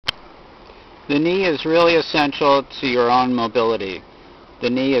The knee is really essential to your own mobility. The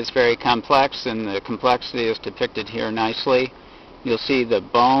knee is very complex, and the complexity is depicted here nicely. You'll see the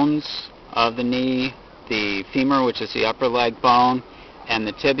bones of the knee, the femur, which is the upper leg bone, and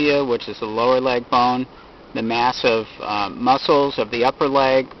the tibia, which is the lower leg bone, the massive muscles of the upper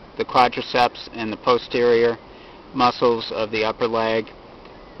leg, the quadriceps and the posterior muscles of the upper leg,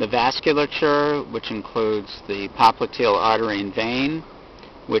 the vasculature, which includes the popliteal artery and vein,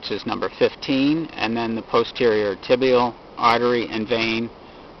 which is number 15, and then the posterior tibial artery and vein,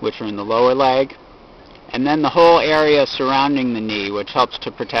 which are in the lower leg, and then the whole area surrounding the knee, which helps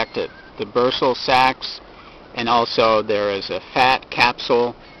to protect it, the bursal sacs, and also there is a fat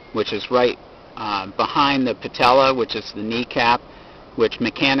capsule, which is right behind the patella, which is the kneecap, which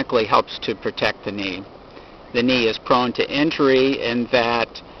mechanically helps to protect the knee. The knee is prone to injury in that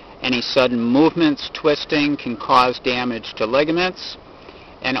any sudden movements, twisting, can cause damage to ligaments,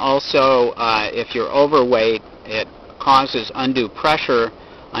 and also if you're overweight, it causes undue pressure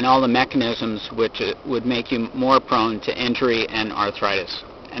on all the mechanisms which would make you more prone to injury and arthritis.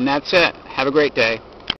 And that's it. Have a great day.